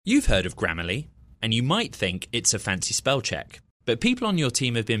You've heard of Grammarly, and you might think it's a fancy spell check, but people on your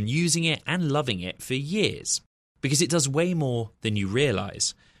team have been using it and loving it for years, because it does way more than you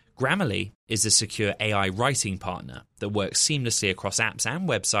realise. Grammarly is a secure AI writing partner that works seamlessly across apps and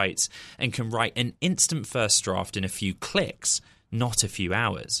websites and can write an instant first draft in a few clicks, not a few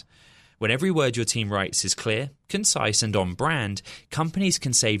hours. When every word your team writes is clear, concise and on brand, companies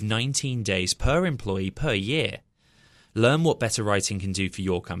can save 19 days per employee per year. Learn what better writing can do for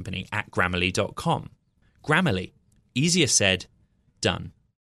your company at Grammarly.com. Grammarly. Easier said, done.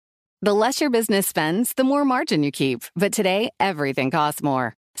 The less your business spends, the more margin you keep. But today, everything costs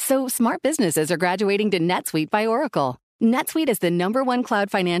more. So smart businesses are graduating to NetSuite by Oracle. NetSuite is the #1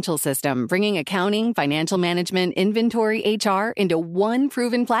 cloud financial system, bringing accounting, financial management, inventory, HR into one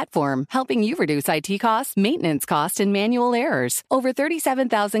proven platform, helping you reduce IT costs, maintenance costs, and manual errors. Over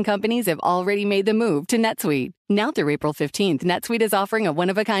 37,000 companies have already made the move to NetSuite. Now through April 15th, NetSuite is offering a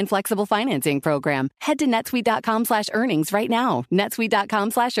one-of-a-kind flexible financing program. Head to netsuite.com/earnings right now.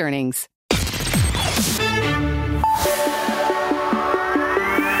 netsuite.com/earnings.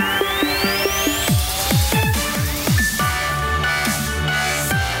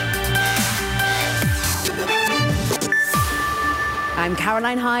 I'm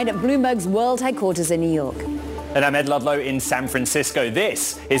Caroline Hyde at Bloomberg's world headquarters in New York. And I'm Ed Ludlow in San Francisco.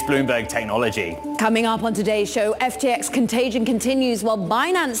 This is Bloomberg Technology. Coming up on today's show, FTX contagion continues while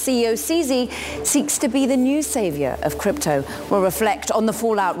Binance CEO CZ seeks to be the new savior of crypto. We'll reflect on the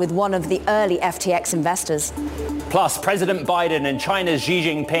fallout with one of the early FTX investors. Plus, President Biden and China's Xi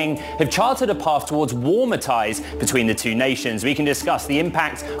Jinping have charted a path towards warmer ties between the two nations. We can discuss the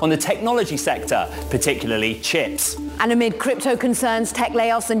impact on the technology sector, particularly chips. And amid crypto concerns, tech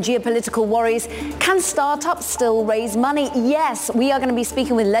layoffs and geopolitical worries, can startups still raise money? Yes, we are going to be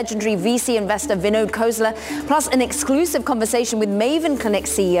speaking with legendary VC investor Vinod Khosla, plus an exclusive conversation with Maven Clinic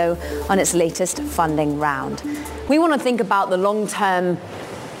CEO on its latest funding round. We want to think about the long-term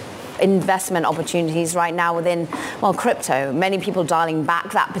investment opportunities right now within, crypto. Many people dialing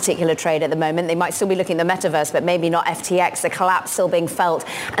back that particular trade at the moment. They might still be looking at the metaverse, but maybe not FTX, the collapse still being felt.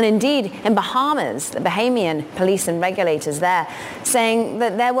 And indeed, in Bahamas, the Bahamian police and regulators there saying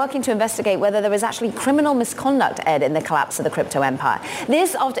that they're working to investigate whether there was actually criminal misconduct, Ed, in the collapse of the crypto empire.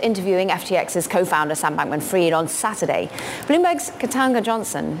 This after interviewing FTX's co-founder Sam Bankman-Fried on Saturday. Bloomberg's Katanga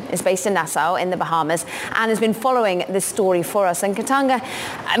Johnson is based in Nassau in the Bahamas and has been following this story for us. And Katanga,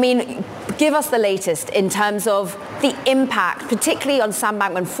 give us the latest in terms of the impact, particularly on Sam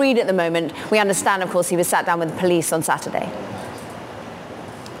Bankman-Fried at the moment. We understand, of course, he was sat down with the police on Saturday.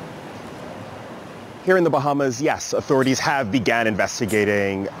 Here in the Bahamas, yes, authorities have began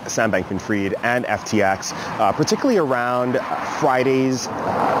investigating Sam Bankman-Fried and FTX, particularly around Friday's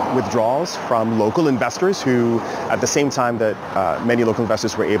withdrawals from local investors who, at the same time that many local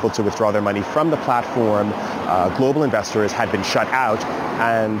investors were able to withdraw their money from the platform, global investors had been shut out.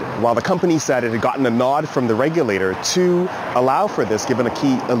 And while the company said it had gotten a nod from the regulator to allow for this, given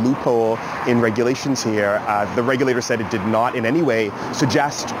a loophole in regulations here, the regulator said it did not in any way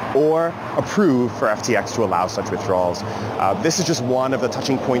suggest or approve for FTX to allow such withdrawals. This is just one of the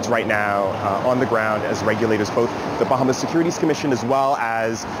touching points right now on the ground as regulators, both the Bahamas Securities Commission as well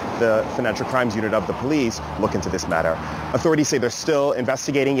as the Financial Crimes Unit of the police, look into this matter. Authorities say they're still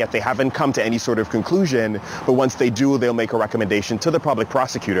investigating, yet they haven't come to any sort of conclusion. But once they do, they'll make a recommendation to the public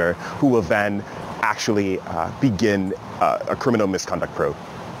prosecutor, who will then actually begin a criminal misconduct probe.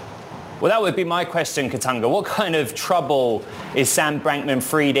 Well, that would be my question, Katanga. What kind of trouble is Sam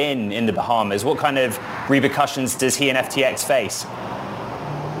Bankman-Fried in the Bahamas? What kind of repercussions does he and FTX face?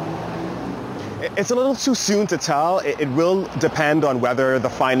 It's a little too soon to tell. It will depend on whether the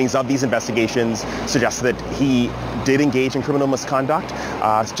findings of these investigations suggest that he did engage in criminal misconduct.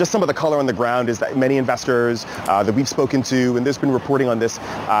 Just some of the color on the ground is that many investors that we've spoken to, and there's been reporting on this,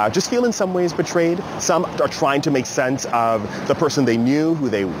 just feel in some ways betrayed. Some are trying to make sense of the person they knew, who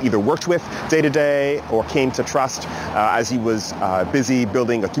they either worked with day to day or came to trust as he was busy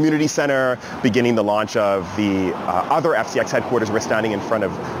building a community center, beginning the launch of the other FTX headquarters. We're standing in front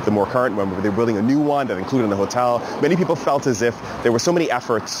of the more current one, where they're building a new one that included a hotel. Many people felt as if there were so many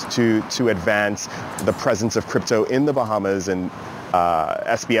efforts to advance the presence of crypto in the Bahamas, and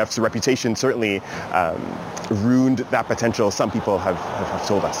SBF's reputation certainly ruined that potential, some people have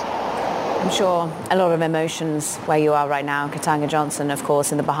told us. I'm sure a lot of emotions where you are right now. Katanga Johnson, of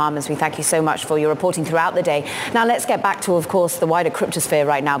course, in the Bahamas. We thank you so much for your reporting throughout the day. Now let's get back to, of course, the wider cryptosphere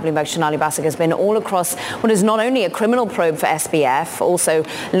right now. Bloomberg's Shonali Basak has been all across what is not only a criminal probe for SBF, also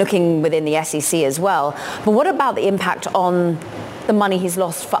looking within the SEC as well. But what about the impact on the the money he's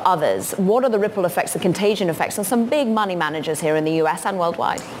lost for others? What are the ripple effects, the contagion effects on some big money managers here in the US and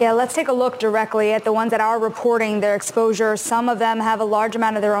worldwide? Yeah, let's take a look directly at the ones that are reporting their exposure. Some of them have a large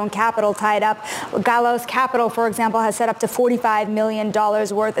amount of their own capital tied up. Gallows Capital, for example, has set up to $45 million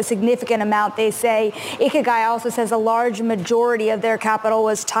worth, a significant amount, they say. Ikigai also says a large majority of their capital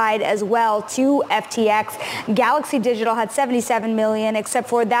was tied as well to FTX. Galaxy Digital had $77 million, except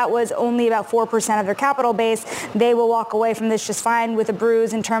for that was only about 4% of their capital base. They will walk away from this just fine with a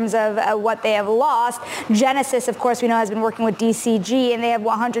bruise in terms of what they have lost. Genesis, of course, we know has been working with DCG, and they have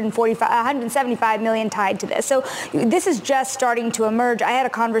 $175 million tied to this. So this is just starting to emerge. I had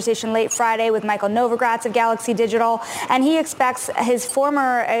a conversation late Friday with Michael Novogratz of Galaxy Digital, and he expects his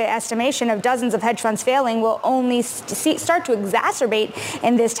former estimation of dozens of hedge funds failing will only start to exacerbate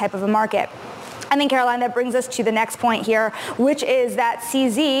in this type of a market. I think, Caroline, that brings us to the next point here, which is that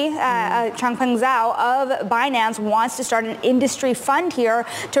CZ, Changpeng Zhao of Binance, wants to start an industry fund here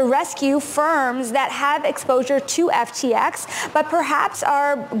to rescue firms that have exposure to FTX, but perhaps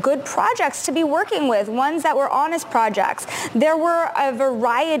are good projects to be working with, ones that were honest projects. There were a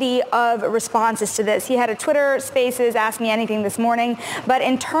variety of responses to this. He had a Twitter Spaces, Ask Me Anything this morning, but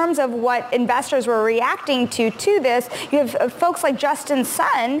in terms of what investors were reacting to this, you have folks like Justin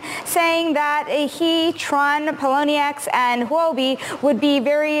Sun saying that he, Tron, Poloniex, and Huobi would be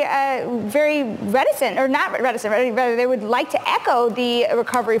very reticent, or not reticent, rather they would like to echo the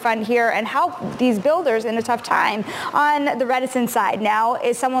recovery fund here and help these builders in a tough time. On the reticent side now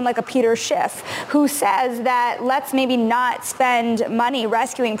is someone like a Peter Schiff, who says that let's maybe not spend money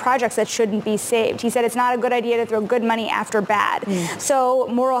rescuing projects that shouldn't be saved. He said it's not a good idea to throw good money after bad. So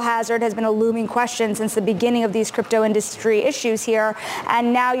moral hazard has been a looming question since the beginning of these crypto industry issues here,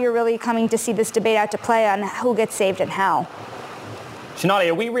 and now you're really coming to see this debate out to play on who gets saved and how. Shonali,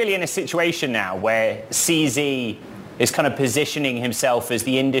 are we really in a situation now where CZ is kind of positioning himself as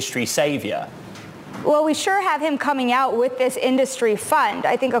the industry savior? Well, we sure have him coming out with this industry fund.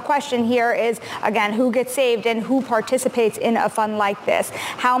 I think a question here is, again, who gets saved and who participates in a fund like this?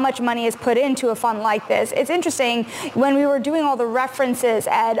 How much money is put into a fund like this? It's interesting, when we were doing all the references,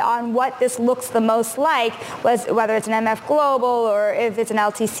 Ed, on what this looks the most like, whether it's an MF Global or if it's an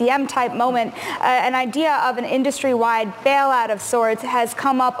LTCM type moment, an idea of an industry-wide bailout of sorts has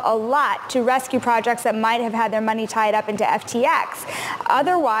come up a lot to rescue projects that might have had their money tied up into FTX.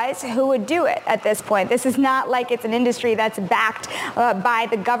 Otherwise, who would do it at this point? This is not like it's an industry that's backed by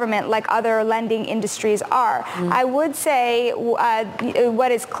the government like other lending industries are. I would say what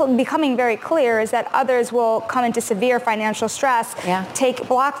is becoming very clear is that others will come into severe financial stress. Take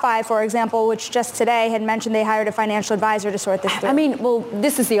BlockFi, for example, which just today had mentioned they hired a financial advisor to sort this through. I mean, well,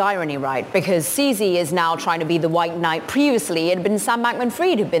 this is the irony, right? Because CZ is now trying to be the white knight. Previously, it had been Sam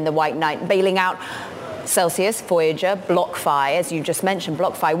Bankman-Fried who'd been the white knight, bailing out Celsius, Voyager, BlockFi, as you just mentioned,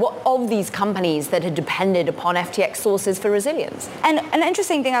 BlockFi. What of these companies that had depended upon FTX sources for resilience? And an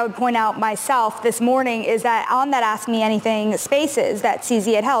interesting thing I would point out myself this morning is that on that Ask Me Anything Spaces that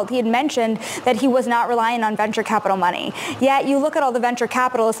CZ had held, he had mentioned that he was not relying on venture capital money. Yet you look at all the venture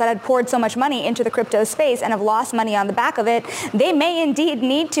capitalists that had poured so much money into the crypto space and have lost money on the back of it. They may indeed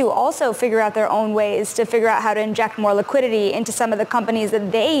need to also figure out their own ways to figure out how to inject more liquidity into some of the companies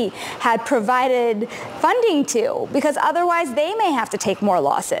that they had provided funding to, because otherwise they may have to take more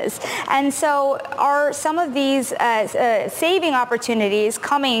losses. And so are some of these saving opportunities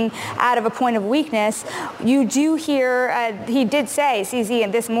coming out of a point of weakness? You do hear, he did say,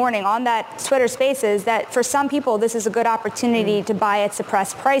 CZ, this morning on that Twitter Spaces, that for some people this is a good opportunity to buy at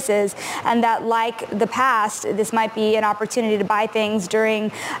suppressed prices, and that like the past, this might be an opportunity to buy things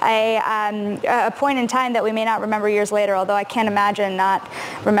during a point in time that we may not remember years later, although I can't imagine not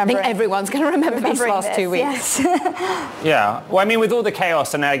remembering. I think everyone's going to remember these last 2 weeks. Yes. Yeah. Well, I mean, with all the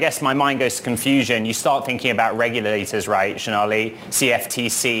chaos, and I guess my mind goes to confusion, you start thinking about regulators, right, Shonali,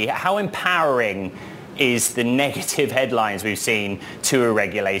 CFTC. How empowering is the negative headlines we've seen to a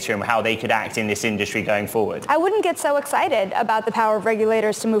regulator and how they could act in this industry going forward? I wouldn't get so excited about the power of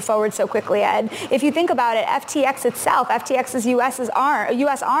regulators to move forward so quickly, Ed. If you think about it, FTX itself, FTX's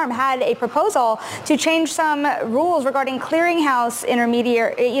U.S. arm had a proposal to change some rules regarding clearinghouse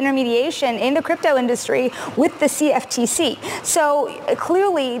intermediation in the crypto industry with the CFTC. So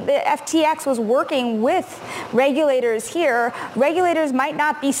clearly the FTX was working with regulators here. Regulators might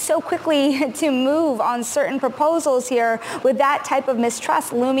not be so quickly to move on certain proposals here with that type of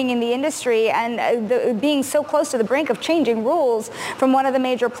mistrust looming in the industry and being so close to the brink of changing rules from one of the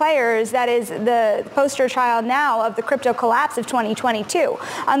major players that is the poster child now of the crypto collapse of 2022.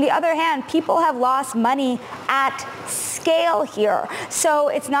 On the other hand, people have lost money at scale here. So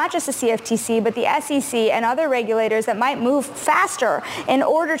it's not just the CFTC, but the SEC and other regulators that might move faster in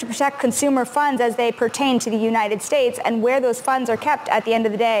order to protect consumer funds as they pertain to the United States and where those funds are kept at the end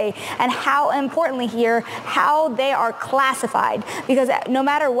of the day, and how importantly here, how they are classified. Because no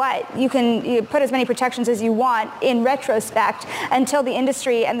matter what, you put as many protections as you want in retrospect until the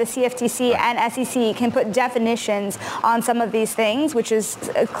industry and the CFTC and SEC can put definitions on some of these things, which is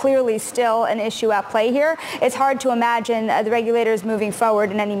clearly still an issue at play here. It's hard to imagine the regulators moving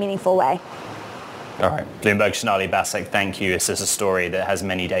forward in any meaningful way. All right. Bloomberg, Sonali Basak, thank you. This is a story that has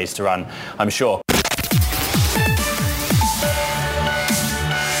many days to run, I'm sure.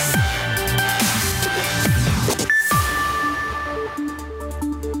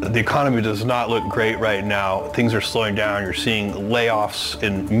 The economy does not look great right now. Things are slowing down. You're seeing layoffs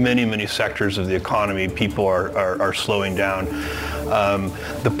in many, many sectors of the economy. People are slowing down.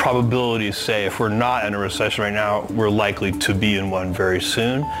 The probabilities say if we're not in a recession right now, we're likely to be in one very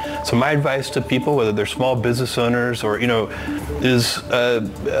soon. So my advice to people, whether they're small business owners or, is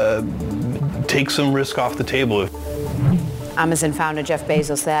take some risk off the table. Amazon founder Jeff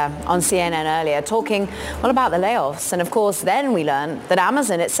Bezos there on CNN earlier talking, about the layoffs. And of course, then we learned that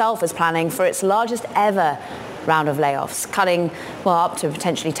Amazon itself is planning for its largest ever round of layoffs, cutting, up to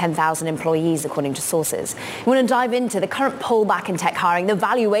potentially 10,000 employees, according to sources. We want to dive into the current pullback in tech hiring, the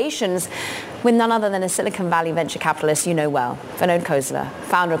valuations, with none other than a Silicon Valley venture capitalist you know well, Vinod Khosla,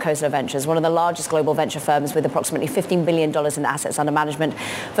 founder of Khosla Ventures, one of the largest global venture firms with approximately $15 billion in assets under management.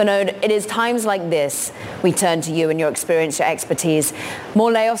 Vinod, it is times like this we turn to you and your experience, your expertise.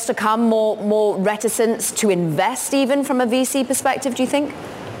 More layoffs to come, more reticence to invest even from a VC perspective, do you think?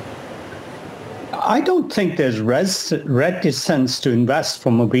 I don't think there's reticence to invest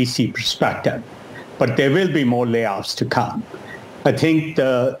from a VC perspective, but there will be more layoffs to come. I think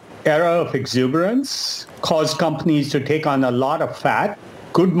the era of exuberance caused companies to take on a lot of fat,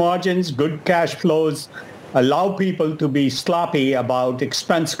 good margins, good cash flows, allow people to be sloppy about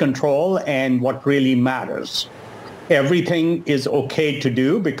expense control and what really matters. Everything is okay to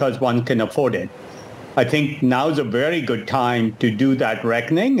do because one can afford it. I think now's a very good time to do that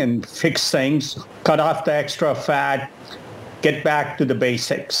reckoning and fix things, cut off the extra fat, get back to the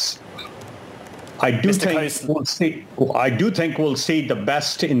basics. I do think we'll see the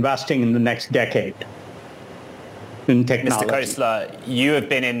best investing in the next decade in technology. Mr. Khosla, you have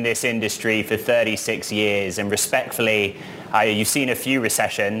been in this industry for 36 years, and respectfully, you've seen a few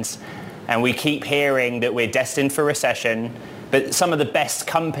recessions, and we keep hearing that we're destined for recession, but some of the best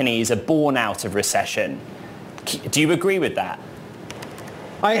companies are born out of recession. Do you agree with that?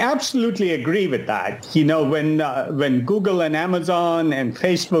 I absolutely agree with that. When Google and Amazon and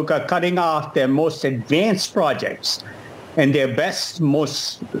Facebook are cutting off their most advanced projects and their best,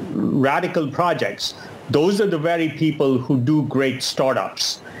 most radical projects, those are the very people who do great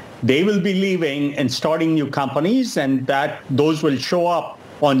startups. They will be leaving and starting new companies, and those will show up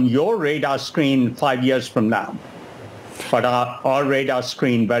on your radar screen 5 years from now, but our radar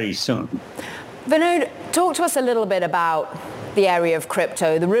screen very soon. Vinod, talk to us a little bit about the area of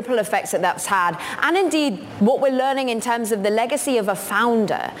crypto, the ripple effects that's had, and indeed what we're learning in terms of the legacy of a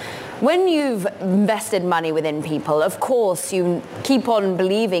founder. When you've invested money within people, of course, you keep on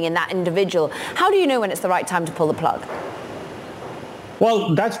believing in that individual. How do you know when it's the right time to pull the plug?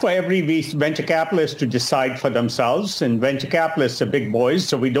 Well, that's for every venture capitalist to decide for themselves, and venture capitalists are big boys,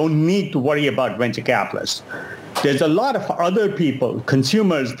 so we don't need to worry about venture capitalists. There's a lot of other people,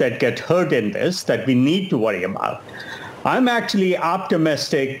 consumers, that get hurt in this that we need to worry about. I'm actually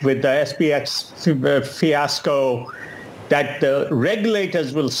optimistic with the SPX fiasco that the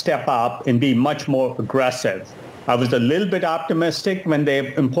regulators will step up and be much more aggressive. I was a little bit optimistic when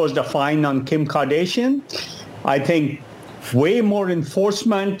they imposed a fine on Kim Kardashian. I think way more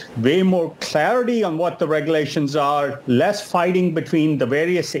enforcement, way more clarity on what the regulations are, less fighting between the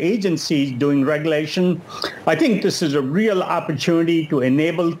various agencies doing regulation. I think this is a real opportunity to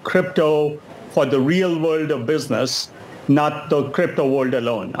enable crypto for the real world of business, not the crypto world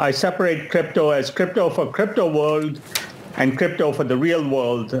alone. I separate crypto as crypto for crypto world and crypto for the real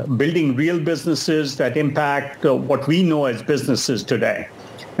world, building real businesses that impact what we know as businesses today.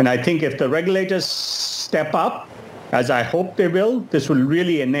 And I think if the regulators step up as I hope they will, this will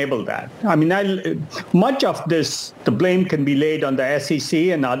really enable that. I mean, much of this, the blame can be laid on the SEC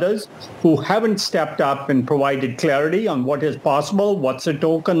and others who haven't stepped up and provided clarity on what is possible, what's a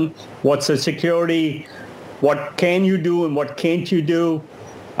token, what's a security, what can you do and what can't you do.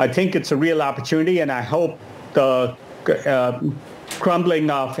 I think it's a real opportunity, and I hope the crumbling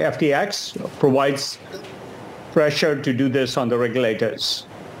of FTX provides pressure to do this on the regulators.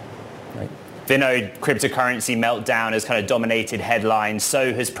 Vinod, cryptocurrency meltdown has kind of dominated headlines.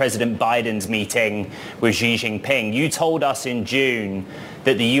 So has President Biden's meeting with Xi Jinping. You told us in June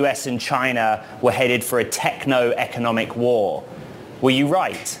that the US and China were headed for a techno-economic war. Were you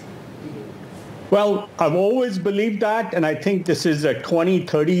right? Well, I've always believed that, and I think this is a 20,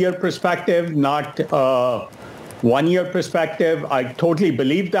 30-year perspective, not a one-year perspective. I totally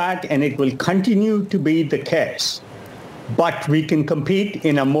believe that, and it will continue to be the case. But we can compete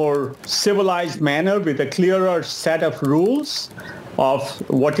in a more civilized manner with a clearer set of rules of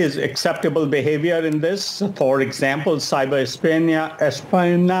what is acceptable behavior in this. For example, cyber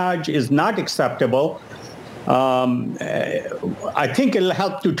espionage is not acceptable. I think it'll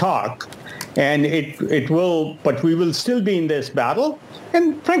help to talk, and it will, but we will still be in this battle.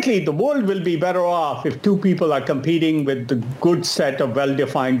 And frankly, the world will be better off if two people are competing with the good set of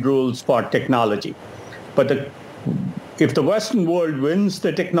well-defined rules for technology. But if the Western world wins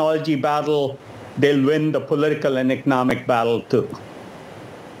the technology battle, they'll win the political and economic battle too.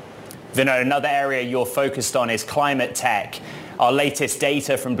 Vinod, another area you're focused on is climate tech. Our latest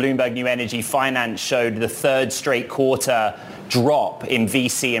data from Bloomberg New Energy Finance showed the third straight quarter drop in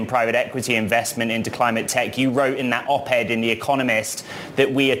VC and private equity investment into climate tech. You wrote in that op-ed in The Economist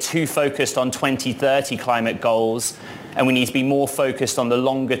that we are too focused on 2030 climate goals, and we need to be more focused on the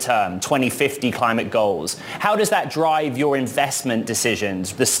longer term, 2050 climate goals. How does that drive your investment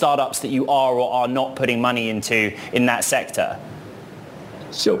decisions, the startups that you are or are not putting money into in that sector?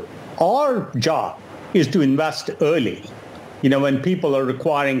 So our job is to invest early. You know, when people are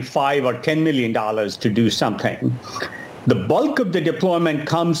requiring $5 or $10 million to do something. The bulk of the deployment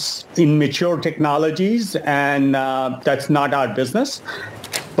comes in mature technologies, and that's not our business.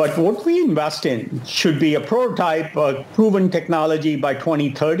 But what we invest in should be a prototype of proven technology by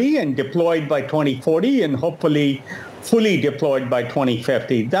 2030 and deployed by 2040 and hopefully fully deployed by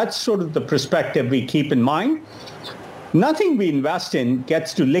 2050. That's sort of the perspective we keep in mind. Nothing we invest in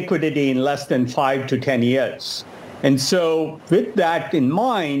gets to liquidity in less than 5 to 10 years. And so with that in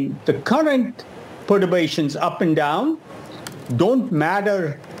mind, the current perturbations up and down don't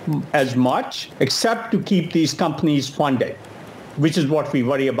matter as much except to keep these companies funded, which is what we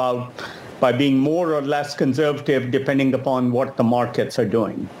worry about by being more or less conservative depending upon what the markets are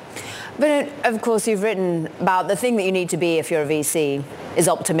doing. But of course, you've written about the thing that you need to be if you're a VC is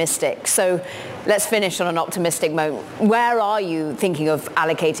optimistic. So let's finish on an optimistic note. Where are you thinking of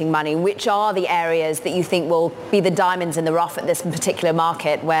allocating money? Which are the areas that you think will be the diamonds in the rough at this particular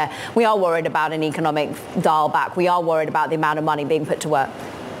market where we are worried about an economic dial back? We are worried about the amount of money being put to work.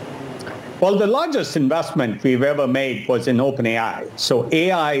 Well, the largest investment we've ever made was in OpenAI. So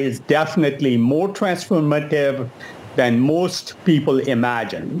AI is definitely more transformative than most people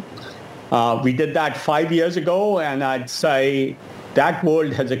imagine. We did that 5 years ago, and I'd say that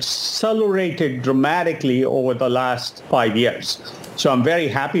world has accelerated dramatically over the last 5 years. So I'm very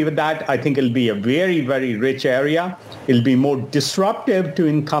happy with that. I think it'll be a very, very rich area. It'll be more disruptive to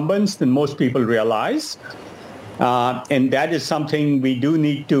incumbents than most people realize. And that is something we do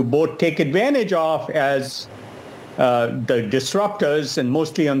need to both take advantage of as the disruptors, and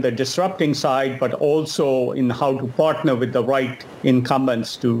mostly on the disrupting side, but also in how to partner with the right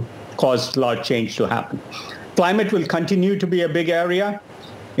incumbents to cause large change to happen. Climate will continue to be a big area,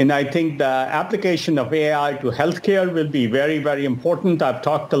 and I think the application of AI to healthcare will be very, very important. I've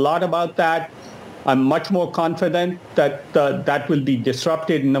talked a lot about that. I'm much more confident that that will be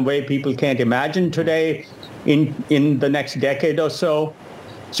disrupted in a way people can't imagine today in the next decade or so.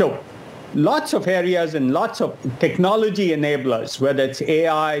 So lots of areas and lots of technology enablers, whether it's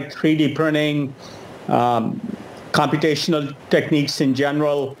AI, 3D printing, computational techniques in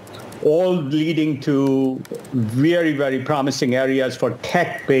general, all leading to very, very promising areas for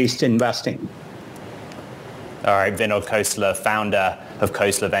tech-based investing. All right, Vinod Khosla, founder of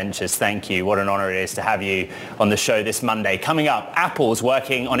Khosla Ventures, thank you. What an honor it is to have you on the show this Monday. Coming up, Apple's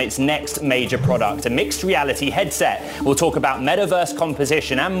working on its next major product, a mixed reality headset. We'll talk about metaverse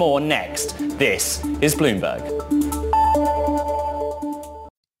composition and more next. This is Bloomberg.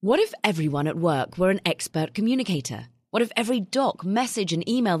 What if everyone at work were an expert communicator? What if every doc, message and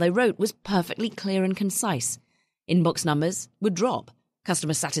email they wrote was perfectly clear and concise? Inbox numbers would drop.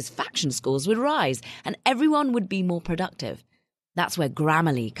 Customer satisfaction scores would rise, and everyone would be more productive. That's where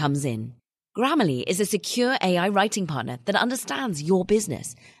Grammarly comes in. Grammarly is a secure AI writing partner that understands your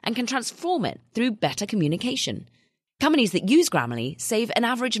business and can transform it through better communication. Companies that use Grammarly save an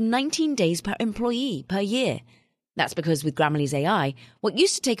average of 19 days per employee per year. That's because with Grammarly's AI, what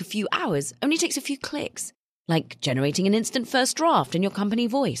used to take a few hours only takes a few clicks, like generating an instant first draft in your company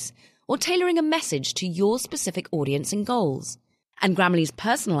voice or tailoring a message to your specific audience and goals. And Grammarly's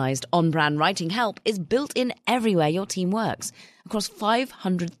personalized on-brand writing help is built in everywhere your team works, across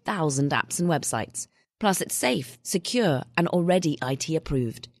 500,000 apps and websites. Plus, it's safe, secure, and already IT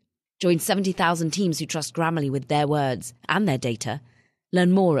approved. Join 70,000 teams who trust Grammarly with their words and their data.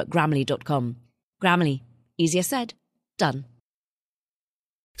 Learn more at Grammarly.com. Grammarly. Easier said, done.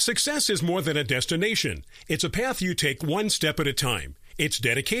 Success is more than a destination. It's a path you take one step at a time. It's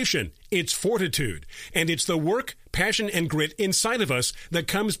dedication, it's fortitude, and it's the work, passion, and grit inside of us that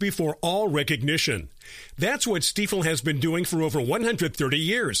comes before all recognition. That's what Stifel has been doing for over 130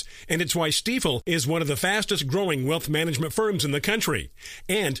 years, and it's why Stifel is one of the fastest growing wealth management firms in the country.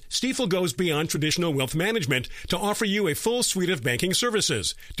 And Stifel goes beyond traditional wealth management to offer you a full suite of banking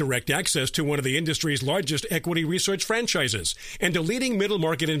services, direct access to one of the industry's largest equity research franchises, and a leading middle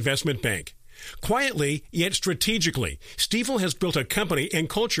market investment bank. Quietly, yet strategically, Stifel has built a company and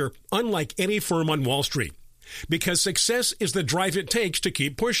culture unlike any firm on Wall Street. Because success is the drive it takes to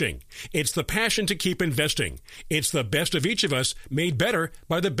keep pushing. It's the passion to keep investing. It's the best of each of us made better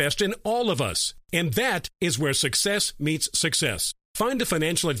by the best in all of us. And that is where success meets success. Find a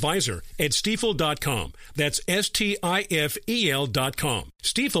financial advisor at Stifel.com. That's Stifel.com.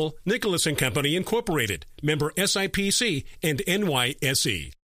 Stifel, Nicholas & Company, Incorporated. Member SIPC and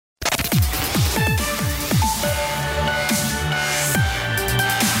NYSE.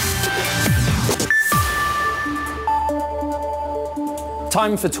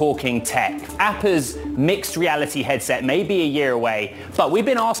 Time for Talking Tech. Apple's mixed reality headset may be a year away, but we've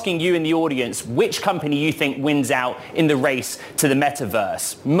been asking you in the audience which company you think wins out in the race to the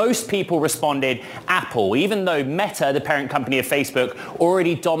metaverse. Most people responded Apple, even though Meta, the parent company of Facebook,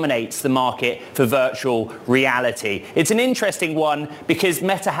 already dominates the market for virtual reality. It's an interesting one because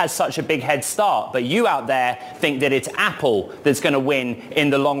Meta has such a big head start, but you out there think that it's Apple that's going to win in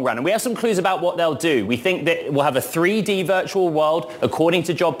the long run. And we have some clues about what they'll do. We think that we'll have a 3D virtual world, according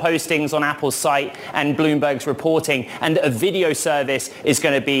to job postings on Apple's site and Bloomberg's reporting, and a video service is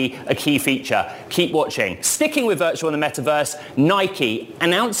going to be a key feature. Keep watching. Sticking with virtual in the metaverse, Nike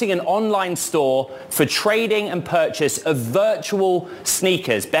announcing an online store for trading and purchase of virtual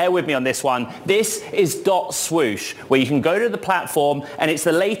sneakers. Bear with me on this one. This is .swoosh, where you can go to the platform, and it's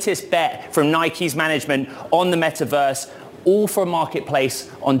the latest bet from Nike's management on the metaverse, all for a marketplace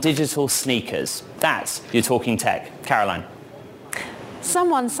on digital sneakers. That's your Talking Tech. Caroline.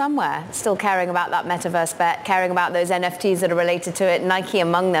 Someone somewhere still caring about that metaverse bet, caring about those NFTs that are related to it, Nike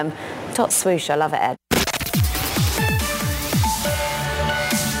among them. .swoosh, I love it, Ed.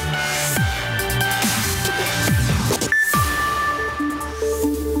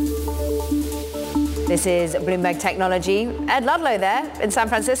 This is Bloomberg Technology. Ed Ludlow there in San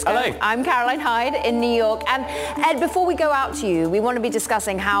Francisco. Hello. I'm Caroline Hyde in New York. And Ed, before we go out to you, we want to be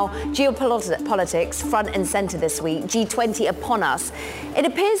discussing how geopolitics front and center this week, G20 upon us. It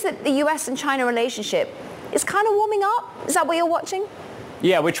appears that the US and China relationship is kind of warming up. Is that what you're watching?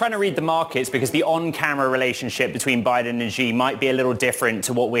 Yeah, we're trying to read the markets because the on-camera relationship between Biden and Xi might be a little different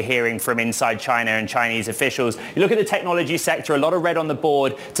to what we're hearing from inside China and Chinese officials. You look at the technology sector, a lot of red on the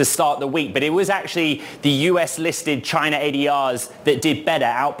board to start the week, but it was actually the US-listed China ADRs that did better,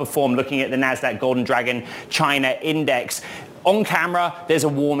 outperformed, looking at the NASDAQ Golden Dragon China Index. On camera, there's a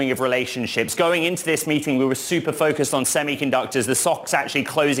warming of relationships. Going into this meeting, we were super focused on semiconductors. The SOX actually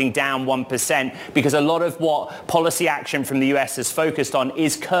closing down 1% because a lot of what policy action from the US has focused on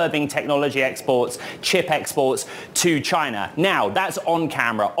is curbing technology exports, chip exports to China. Now, that's on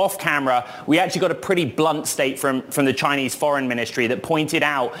camera. Off camera, we actually got a pretty blunt state from the Chinese Foreign Ministry that pointed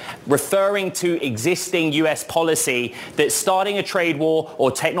out, referring to existing US policy, that starting a trade war or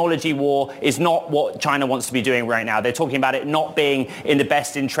technology war is not what China wants to be doing right now. They're talking about it not being in the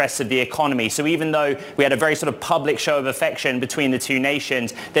best interests of the economy. So even though we had a very sort of public show of affection between the two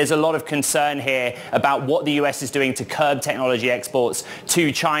nations, there's a lot of concern here about what the US is doing to curb technology exports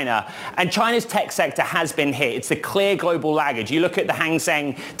to China. And China's tech sector has been hit. It's the clear global laggard. You look at the Hang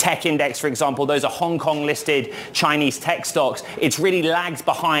Seng Tech Index, for example, those are Hong Kong listed Chinese tech stocks. It's really lagged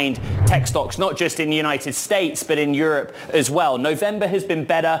behind tech stocks, not just in the United States, but in Europe as well. November has been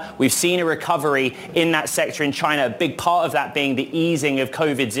better. We've seen a recovery in that sector in China. A big part of that being the easing of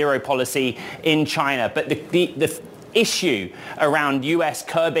COVID zero policy in China. But the issue around US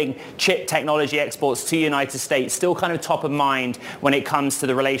curbing chip technology exports to the United States still kind of top of mind when it comes to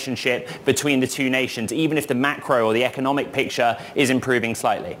the relationship between the two nations, even if the macro or the economic picture is improving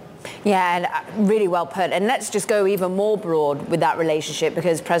slightly? Yeah, and really well put. And let's just go even more broad with that relationship,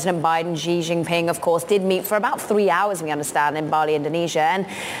 because President Biden, Xi Jinping, of course, did meet for about 3 hours, we understand, in Bali, Indonesia. And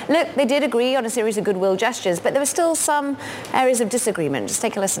look, they did agree on a series of goodwill gestures, but there were still some areas of disagreement. Just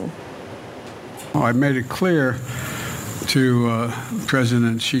take a listen. I made it clear to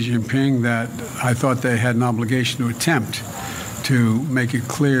President Xi Jinping that I thought they had an obligation to attempt to make it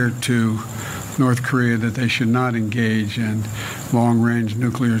clear to North Korea that they should not engage in long-range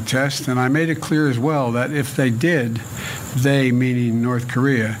nuclear tests. And I made it clear as well that if they did, they, meaning North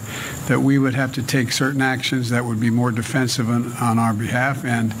Korea, that we would have to take certain actions that would be more defensive on our behalf,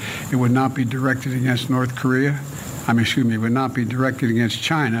 and it would not be directed against North Korea. It would not be directed against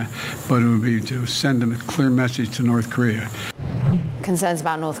China, but it would be to send a clear message to North Korea. Concerns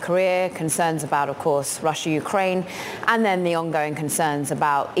about North Korea, concerns about, of course, Russia, Ukraine, and then the ongoing concerns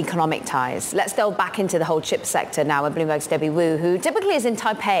about economic ties. Let's delve back into the whole chip sector now with Bloomberg's Debbie Wu, who typically is in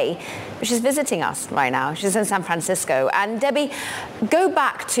Taipei, but she's visiting us right now. She's in San Francisco. And Debbie, go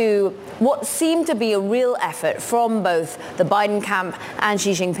back to what seemed to be a real effort from both the Biden camp and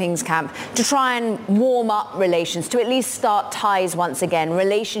Xi Jinping's camp to try and warm up relations, to at least start ties once again,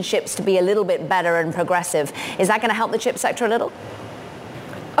 relationships to be a little bit better and progressive. Is that going to help the chip sector a little?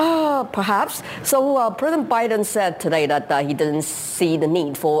 Perhaps. So President Biden said today that he didn't see the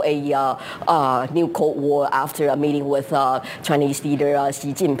need for a new Cold War after a meeting with Chinese leader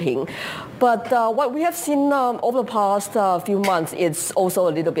Xi Jinping. But what we have seen over the past few months is also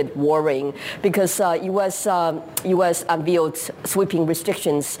a little bit worrying, because U.S. unveiled sweeping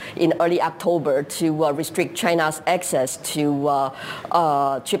restrictions in early October to restrict China's access to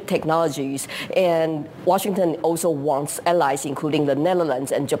chip technologies. And Washington also wants allies, including the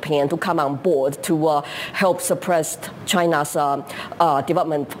Netherlands and Japan, to come on board to help suppress China's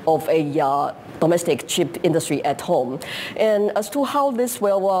development of a domestic chip industry at home. And as to how this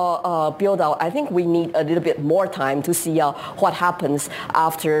will build out, I think we need a little bit more time to see what happens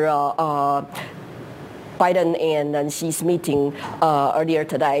after Biden and Xi's meeting earlier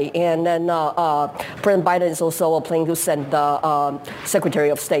today. And then President Biden is also planning to send the Secretary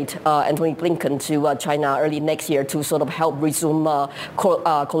of State, Antony Blinken, to China early next year to sort of help resume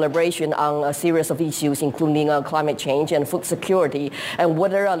collaboration on a series of issues, including climate change and food security. And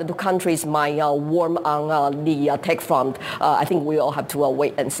whether the two countries might warm on the tech front, I think we all have to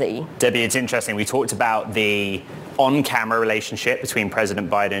wait and see. Debbie, it's interesting. We talked about the on-camera relationship between President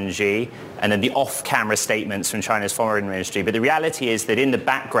Biden and Xi, and then the off-camera statements from China's foreign ministry. But the reality is that in the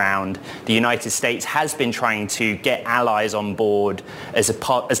background, the United States has been trying to get allies on board as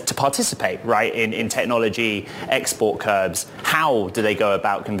to participate, right, in technology export curbs. How do they go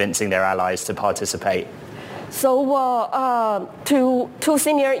about convincing their allies to participate? So two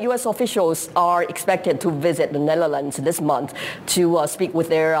senior U.S. officials are expected to visit the Netherlands this month to speak with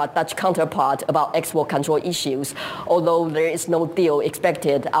their Dutch counterpart about export control issues, although there is no deal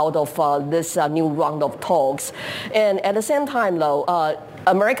expected out of this new round of talks. And at the same time, though,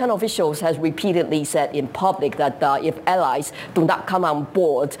 American officials have repeatedly said in public that if allies do not come on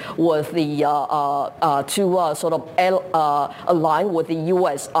board with the sort of align with the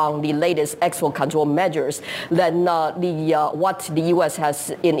U.S. on the latest export control measures, then what the U.S.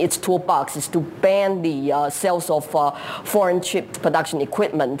 has in its toolbox is to ban the sales of foreign chip production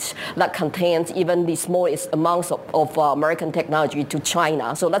equipment that contains even the smallest amounts of American technology to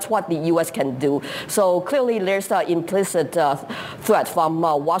China. So that's what the U.S. can do. So clearly there's an implicit threat from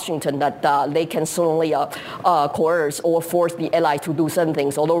Washington that they can certainly coerce or force the allies to do certain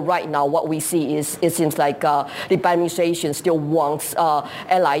things. Although right now what we see is it seems like the Biden administration still wants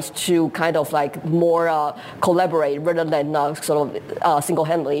allies to kind of like more collaborate rather than sort of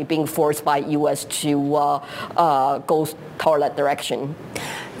single-handedly being forced by U.S. to go toward that direction.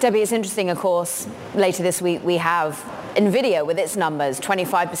 Debbie, it's interesting, of course, later this week we have NVIDIA with its numbers,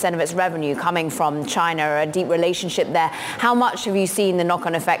 25% of its revenue coming from China, a deep relationship there. How much have you seen the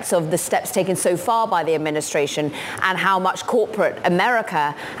knock-on effects of the steps taken so far by the administration, and how much corporate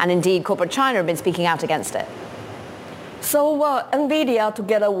America and indeed corporate China have been speaking out against it? So NVIDIA,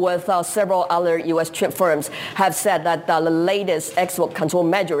 together with several other U.S. chip firms, have said that the latest export control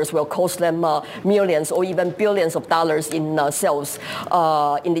measures will cost them millions or even billions of dollars in sales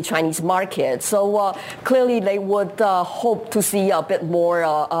in the Chinese market. So clearly they would hope to see a bit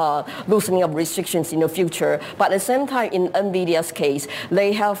more loosening of restrictions in the future. But at the same time, in NVIDIA's case,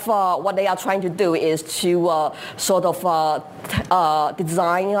 they have what they are trying to do is to sort of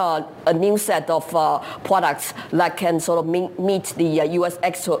design a new set of products that can sort of meet the U.S.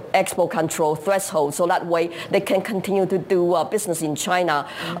 export control threshold, so that way they can continue to do business in China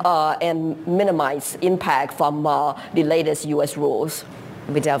and minimize impact from the latest U.S. rules.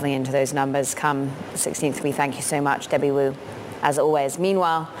 We'll be delving into those numbers come 16th. We thank you so much, Debbie Wu, as always.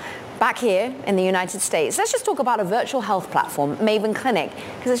 Meanwhile, back here in the United States, let's just talk about a virtual health platform, Maven Clinic,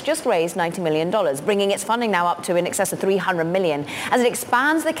 because it's just raised $90 million, bringing its funding now up to in excess of $300 million as it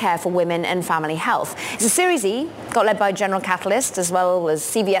expands the care for women and family health. It's a Series E, got led by General Catalyst as well as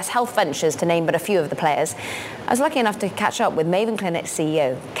CVS Health Ventures, to name but a few of the players. I was lucky enough to catch up with Maven Clinic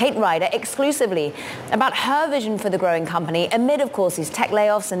CEO Kate Ryder exclusively about her vision for the growing company amid, of course, these tech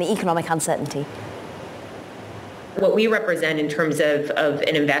layoffs and the economic uncertainty. What we represent in terms of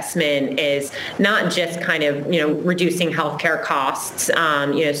an investment is not just kind of, reducing healthcare costs.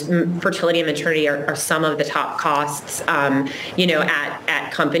 Fertility and maternity are some of the top costs,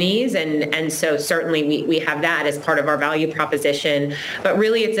 at companies. And so certainly we have that as part of our value proposition. But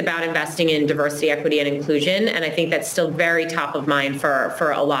really it's about investing in diversity, equity, and inclusion. And I think that's still very top of mind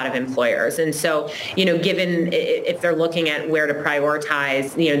for a lot of employers. And so, given if they're looking at where to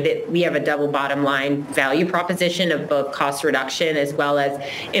prioritize, that we have a double bottom line value proposition of both cost reduction as well as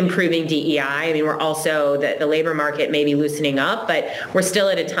improving DEI. I mean, we're also, the labor market may be loosening up, but we're still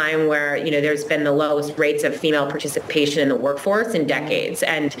at a time where, there's been the lowest rates of female participation in the workforce in decades.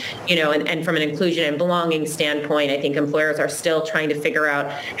 And, and from an inclusion and belonging standpoint, I think employers are still trying to figure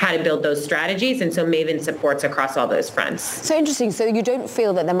out how to build those strategies. And so Maven supports across all those fronts. So interesting. So you don't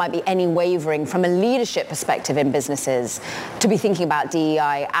feel that there might be any wavering from a leadership perspective in businesses to be thinking about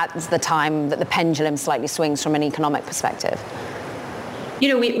DEI at the time that the pendulum slightly swings from an economic perspective?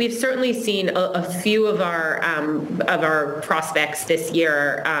 We've certainly seen a few of our prospects this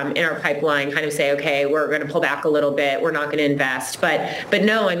year in our pipeline kind of say, okay, we're going to pull back a little bit. We're not going to invest. But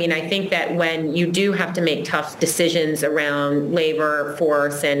no, I mean, I think that when you do have to make tough decisions around labor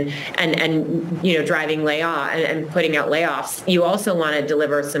force and driving layoff and putting out layoffs, you also want to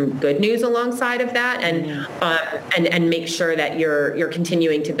deliver some good news alongside of that and make sure that you're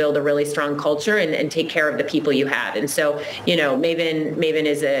continuing to build a really strong culture and take care of the people you have. And so, Maven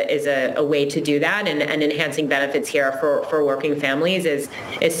is a way to do that, and enhancing benefits here for working families is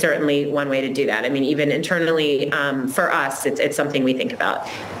certainly one way to do that. I mean, even internally for us, it's something we think about.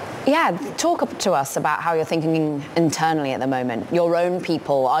 Yeah, talk to us about how you're thinking internally at the moment. Your own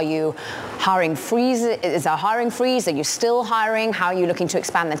people, are you hiring freeze? Is there a hiring freeze? Are you still hiring? How are you looking to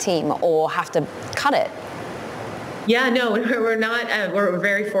expand the team or have to cut it? Yeah, no, we're not. We're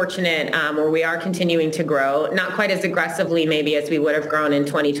very fortunate where we are continuing to grow, not quite as aggressively maybe as we would have grown in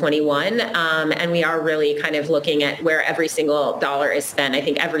 2021. And we are really kind of looking at where every single dollar is spent. I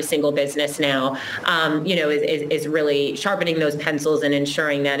think every single business now, is really sharpening those pencils and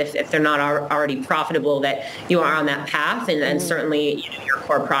ensuring that if they're not already profitable, that you are on that path. And certainly your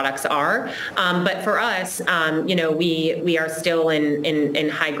core products are. But for us, we are still in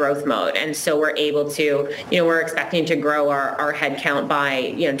high growth mode. And so we're able to, we're expecting to grow our headcount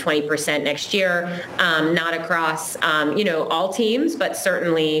by 20% next year, not across all teams, but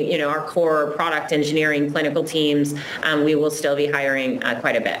certainly our core product engineering clinical teams, we will still be hiring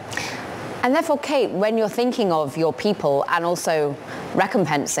quite a bit. And therefore, Kate, when you're thinking of your people and also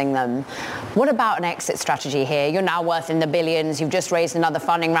recompensing them, what about an exit strategy here? You're now worth in the billions. You've just raised another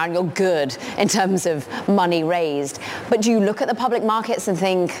funding round. You're good in terms of money raised. But do you look at the public markets and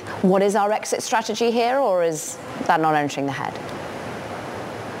think, what is our exit strategy here? Or is that not entering the head?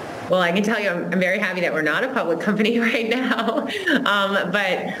 Well, I can tell you, I'm very happy that we're not a public company right now.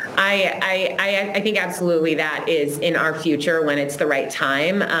 But I think absolutely that is in our future when it's the right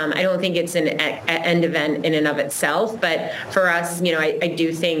time. I don't think it's an end event in and of itself. But for us, I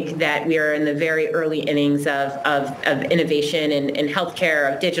do think that we are in the very early innings of innovation in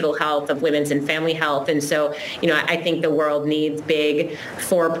healthcare, of digital health, of women's and family health. And so, I think the world needs big,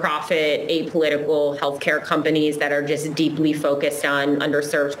 for-profit, apolitical healthcare companies that are just deeply focused on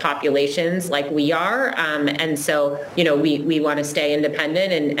underserved populations like we are. And so, we want to stay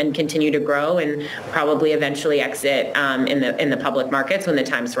independent and continue to grow and probably eventually exit in the public markets when the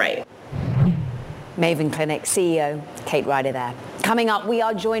time's right. Maven Clinic CEO Kate Ryder there. Coming up, we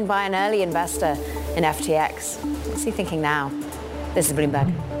are joined by an early investor in FTX. What's he thinking now? This is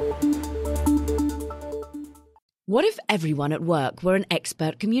Bloomberg. What if everyone at work were an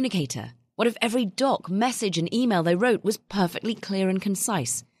expert communicator? What if every doc, message and email they wrote was perfectly clear and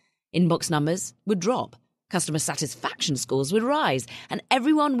concise? Inbox numbers would drop, customer satisfaction scores would rise, and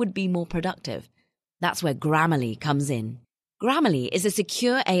everyone would be more productive. That's where Grammarly comes in. Grammarly is a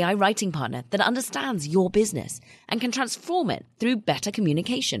secure AI writing partner that understands your business and can transform it through better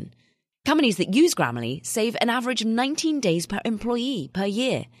communication. Companies that use Grammarly save an average of 19 days per employee per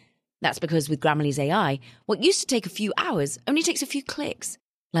year. That's because with Grammarly's AI, what used to take a few hours only takes a few clicks,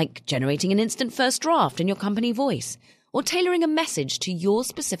 like generating an instant first draft in your company voice or tailoring a message to your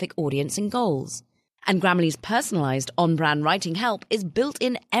specific audience and goals. And Grammarly's personalized on-brand writing help is built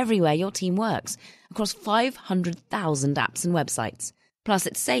in everywhere your team works, across 500,000 apps and websites. Plus,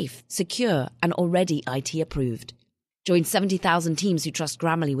 it's safe, secure, and already IT approved. Join 70,000 teams who trust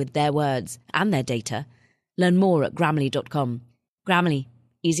Grammarly with their words and their data. Learn more at Grammarly.com. Grammarly.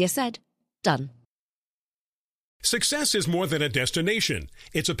 Easier said, done. Success is more than a destination.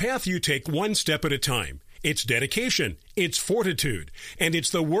 It's a path you take one step at a time. It's dedication, it's fortitude, and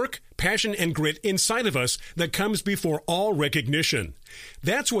it's the work, passion, and grit inside of us that comes before all recognition.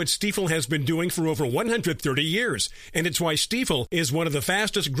 That's what Stifel has been doing for over 130 years, and it's why Stifel is one of the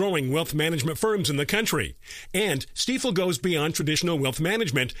fastest growing wealth management firms in the country. And Stifel goes beyond traditional wealth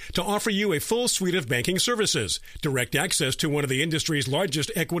management to offer you a full suite of banking services, direct access to one of the industry's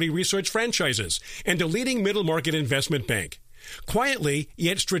largest equity research franchises, and a leading middle market investment bank. Quietly,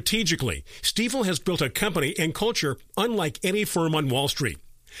 yet strategically, Stifel has built a company and culture unlike any firm on Wall Street.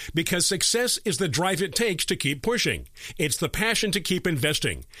 Because success is the drive it takes to keep pushing. It's the passion to keep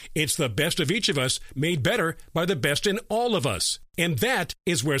investing. It's the best of each of us made better by the best in all of us. And that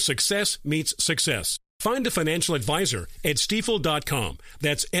is where success meets success. Find a financial advisor at Stifel.com.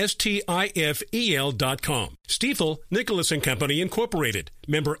 That's Stifel.com. Stifel, Nicholas & Company, Incorporated.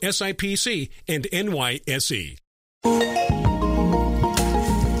 Member SIPC and NYSE.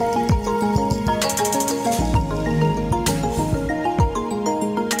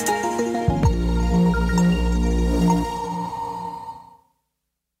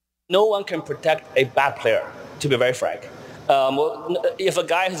 No one can protect a bad player, to be very frank. If a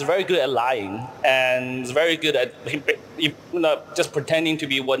guy is very good at lying and is very good at just pretending to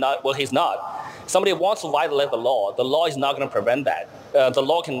be what he's not, somebody wants to violate the law is not going to prevent that. The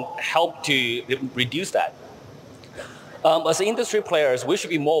law can help to reduce that. As industry players, we should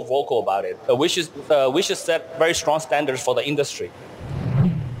be more vocal about it. We should set very strong standards for the industry.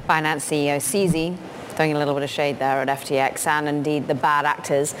 Finance CEO CZ throwing a little bit of shade there at FTX and indeed the bad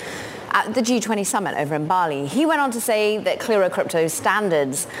actors at the G20 summit over in Bali. He went on to say that clearer crypto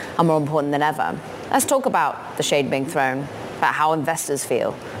standards are more important than ever. Let's talk about the shade being thrown, about how investors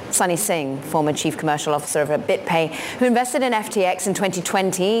feel. Sunny Singh, former chief commercial officer over at BitPay, who invested in FTX in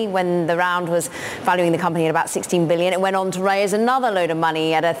 2020 when the round was valuing the company at about $16 billion. It went on to raise another load of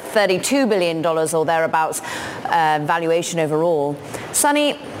money at a $32 billion or thereabouts valuation overall.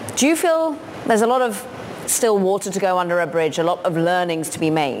 Sunny, do you feel there's a lot of still water to go under a bridge, a lot of learnings to be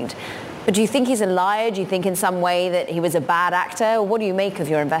made? But do you think he's a liar? Do you think in some way that he was a bad actor? What do you make of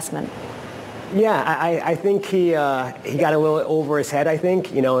your investment? Yeah, I think he got a little over his head, I think.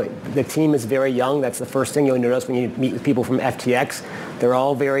 The team is very young. That's the first thing you'll notice when you meet with people from FTX. They're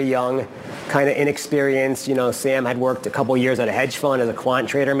all very young, kind of inexperienced. Sam had worked a couple years at a hedge fund as a quant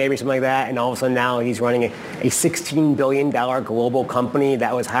trader, maybe something like that. And all of a sudden now he's running a $16 billion global company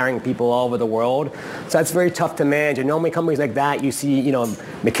that was hiring people all over the world. So that's very tough to manage. And normally companies like that, you see,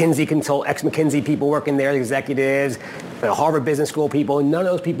 McKinsey ex-McKinsey people working there, executives, Harvard Business School people. None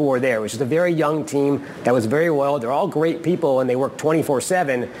of those people were there. It was just a very young team that was very loyal. They're all great people, and they work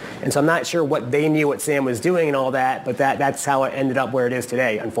 24/7. And so I'm not sure what they knew what Sam was doing and all that, but that's how it ended up where it is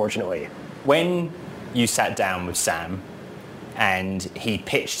today, unfortunately. When you sat down with Sam and he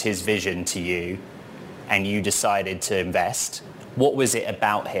pitched his vision to you and you decided to invest, what was it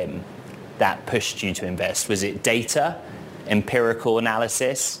about him that pushed you to invest? Was it data, empirical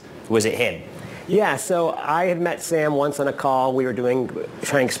analysis? Was it him? Yeah, so I had met Sam once on a call. We were trying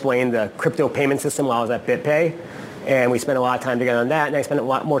to explain the crypto payment system while I was at BitPay. And we spent a lot of time together on that, and I spent a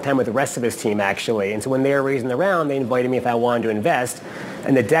lot more time with the rest of his team, actually. And so when they were raising the round, they invited me if I wanted to invest.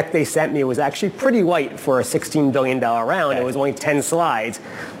 And the deck they sent me was actually pretty light for a $16 billion round. It was only 10 slides.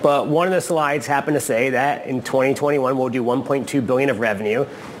 But one of the slides happened to say that in 2021, we'll do $1.2 billion of revenue,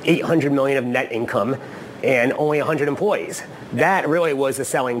 $800 million of net income, and only 100 employees. That really was the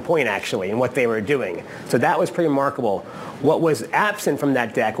selling point, actually, in what they were doing. So that was pretty remarkable. What was absent from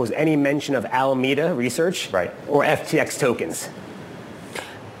that deck was any mention of Alameda Research or FTX tokens.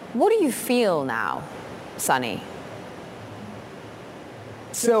 What do you feel now, Sunny?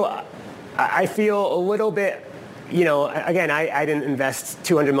 So I feel a little bit, again, I didn't invest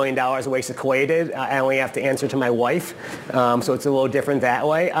 $200 million the way Sequoia did. I only have to answer to my wife, so it's a little different that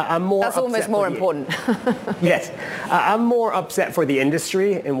way. I'm more. That's almost more important. Yes. I'm more upset for the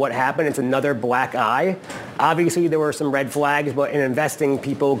industry and what happened. It's another black eye. Obviously, there were some red flags, but in investing,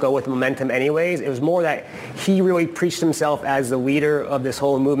 people go with momentum anyways. It was more that he really preached himself as the leader of this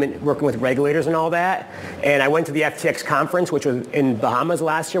whole movement, working with regulators and all that. And I went to the FTX conference, which was in Bahamas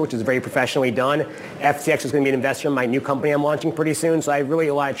last year, which was very professionally done. FTX is going to be an investor in my new company I'm launching pretty soon, so I have really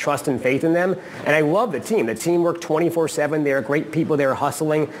a lot of trust and faith in them. And I love the team. The team worked 24/7. They're great people. They're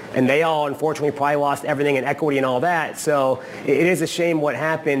hustling, and they all unfortunately probably lost everything in equity and all that. So it is a shame what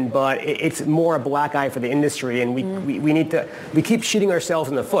happened, but it's more a black eye for the industry, and we keep shooting ourselves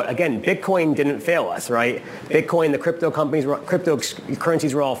in the foot. Again, Bitcoin didn't fail us, right? Bitcoin, the crypto companies,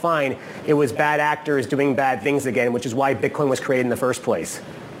 cryptocurrencies were all fine. It was bad actors doing bad things again, which is why Bitcoin was created in the first place.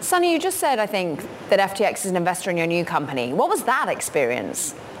 Sonny, you just said, I think, that FTX is an investor in your new company. What was that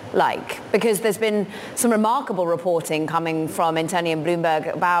experience like? Because there's been some remarkable reporting coming from internally in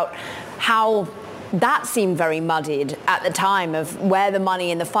Bloomberg about how that seemed very muddied at the time of where the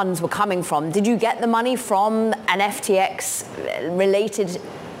money and the funds were coming from. Did you get the money from an FTX-related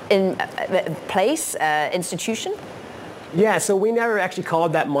institution? Yeah, so we never actually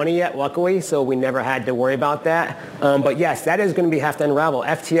called that money yet, luckily, so we never had to worry about that. But yes, that is going to have to unravel.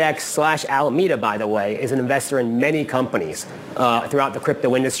 FTX/Alameda, by the way, is an investor in many companies throughout the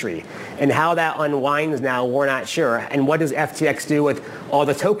crypto industry. And how that unwinds now, we're not sure. And what does FTX do with all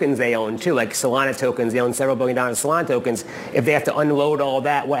the tokens they own, too, like Solana tokens? They own several $billion of Solana tokens. If they have to unload all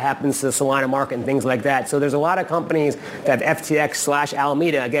that, what happens to the Solana market and things like that? So there's a lot of companies that have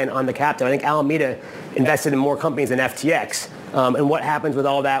FTX/Alameda, again, on the cap. I think Alameda invested in more companies than FTX. And what happens with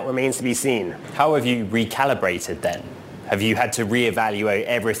all that remains to be seen. How have you recalibrated then? Have you had to reevaluate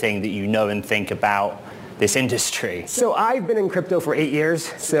everything that you know and think about this industry? So I've been in crypto for 8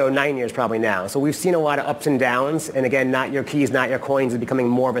 years, so 9 years probably now. So we've seen a lot of ups and downs. And again, not your keys, not your coins is becoming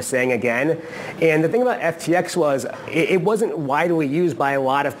more of a saying again. And the thing about FTX was it wasn't widely used by a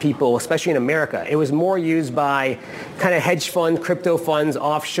lot of people, especially in America. It was more used by kind of hedge funds, crypto funds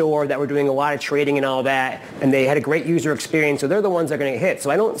offshore that were doing a lot of trading and all that. And they had a great user experience. So they're the ones that are going to get hit.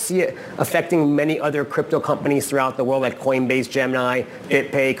 So I don't see it affecting many other crypto companies throughout the world like Coinbase, Gemini,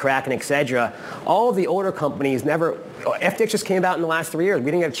 BitPay, Kraken, etc. All of the older companies FTX just came out in the last 3 years.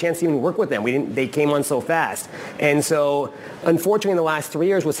 We didn't have a chance to even work with them. They came on so fast. And so, unfortunately, in the last 3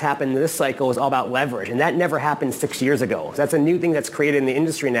 years, what's happened in this cycle is all about leverage. And that never happened 6 years ago. So that's a new thing that's created in the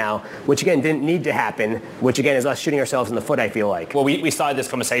industry now, which, again, didn't need to happen, which, again, is us shooting ourselves in the foot, I feel like. Well, we started this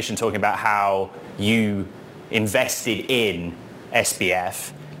conversation talking about how you invested in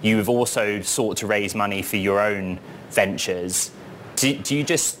SBF. You've also sought to raise money for your own ventures. Do you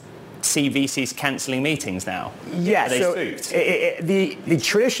just see VCs cancelling meetings now? Yeah, are they spooked? The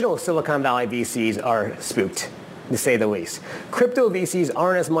traditional Silicon Valley VCs are spooked, to say the least. Crypto VCs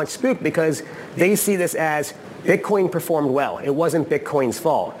aren't as much spooked because they see this as Bitcoin performed well. It wasn't Bitcoin's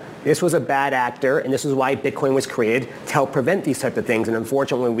fault. This was a bad actor, and this is why Bitcoin was created, to help prevent these types of things. And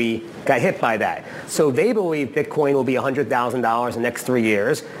unfortunately, we got hit by that. So they believe Bitcoin will be $100,000 in the next 3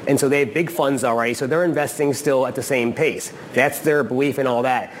 years. And so they have big funds already. So they're investing still at the same pace. That's their belief and all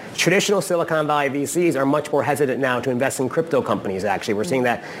that. Traditional Silicon Valley VCs are much more hesitant now to invest in crypto companies, actually. We're seeing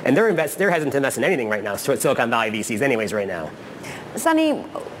that. And they're hesitant to invest in anything right now, Silicon Valley VCs anyways right now. Sonny,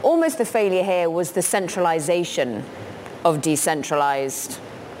 almost the failure here was the centralization of decentralized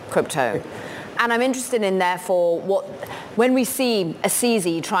crypto. And I'm interested in, therefore, when we see a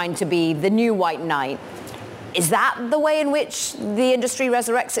CZ trying to be the new white knight, is that the way in which the industry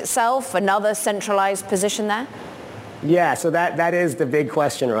resurrects itself, another centralized position there? Yeah, so that is the big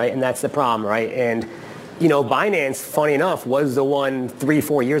question, right? And that's the problem, right? And Binance, funny enough, was the one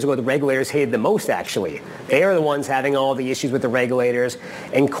 3-4 years ago the regulators hated the most, actually. They are the ones having all the issues with the regulators,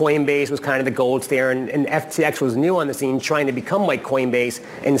 and Coinbase was kind of the gold standard, and FTX was new on the scene trying to become like Coinbase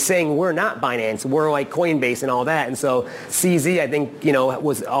and saying, we're not Binance, we're like Coinbase and all that. And so CZ, I think,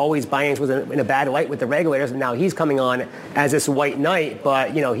 was always, Binance was in a bad light with the regulators, and now he's coming on as this white knight,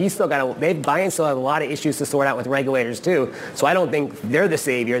 but, he's still Binance still have a lot of issues to sort out with regulators, too. So I don't think they're the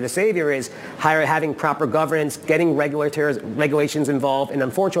savior. The savior is having proper governance, getting regulations involved, and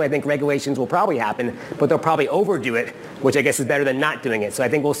unfortunately I think regulations will probably happen, but they'll probably overdo it, which I guess is better than not doing it. So I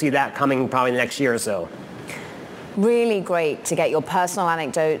think we'll see that coming probably in the next year or so. Really great to get your personal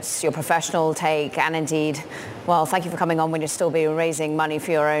anecdotes, your professional take, and indeed, well, thank you for coming on when you'll still be raising money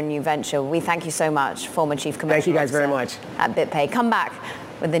for your own new venture. We thank you so much, former Chief Commercial Officer. Thank you guys very much. At BitPay. Come back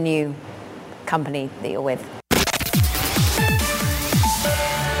with the new company that you're with.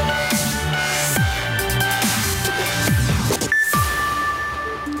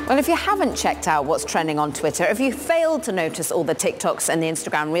 if you haven't checked out what's trending on Twitter, if you failed to notice all the TikToks and the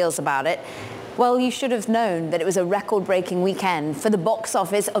Instagram Reels about it, well, you should have known that it was a record-breaking weekend for the box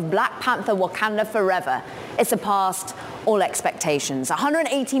office of Black Panther: Wakanda Forever. It surpassed all expectations.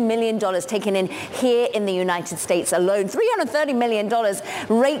 $180 million taken in here in the United States alone. $330 million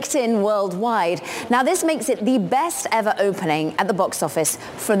raked in worldwide. Now, this makes it the best ever opening at the box office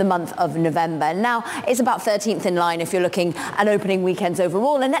for the month of November. Now, it's about 13th in line if you're looking at opening weekends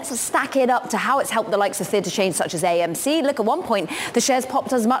overall. And let's stack it up to how it's helped the likes of theatre chains such as AMC. Look, at one point, the shares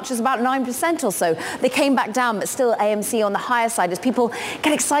popped as much as about 9% or so. They came back down, but still AMC on the higher side as people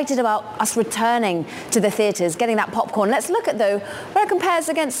get excited about us returning to the theatres, getting that popcorn. Let's look at, though, where it compares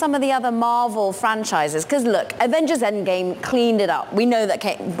against some of the other Marvel franchises. Because, look, Avengers Endgame cleaned it up. We know that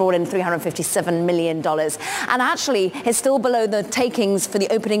brought in $357 million. And actually, it's still below the takings for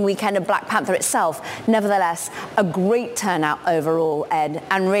the opening weekend of Black Panther itself. Nevertheless, a great turnout overall, Ed.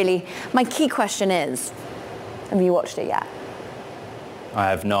 And really, my key question is, have you watched it yet? I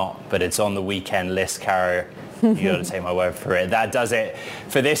have not, but it's on the weekend list, Caro. You got to take my word for it. That does it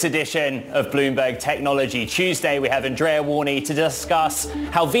for this edition of Bloomberg Technology Tuesday. We have Andrea Warney to discuss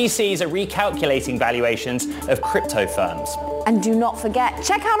how VCs are recalculating valuations of crypto firms. And do not forget,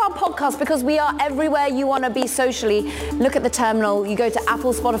 check out our podcast because we are everywhere you want to be socially. Look at the terminal. You go to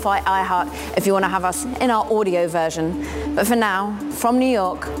Apple, Spotify, iHeart if you want to have us in our audio version. But for now, from New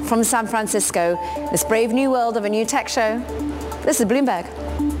York, from San Francisco, this brave new world of a new tech show, this is Bloomberg.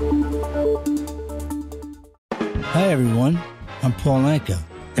 Hi, everyone. I'm Paul Anka.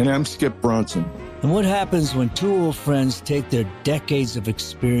 And I'm Skip Bronson. And what happens when two old friends take their decades of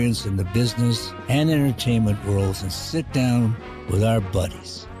experience in the business and entertainment worlds and sit down with our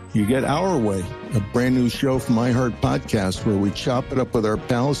buddies? You get Our Way, a brand new show from iHeart Podcast where we chop it up with our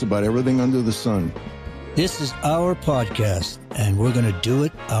pals about everything under the sun. This is our podcast, and we're going to do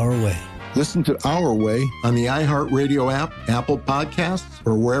it our way. Listen to Our Way on the iHeartRadio app, Apple Podcasts,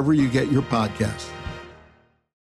 or wherever you get your podcasts.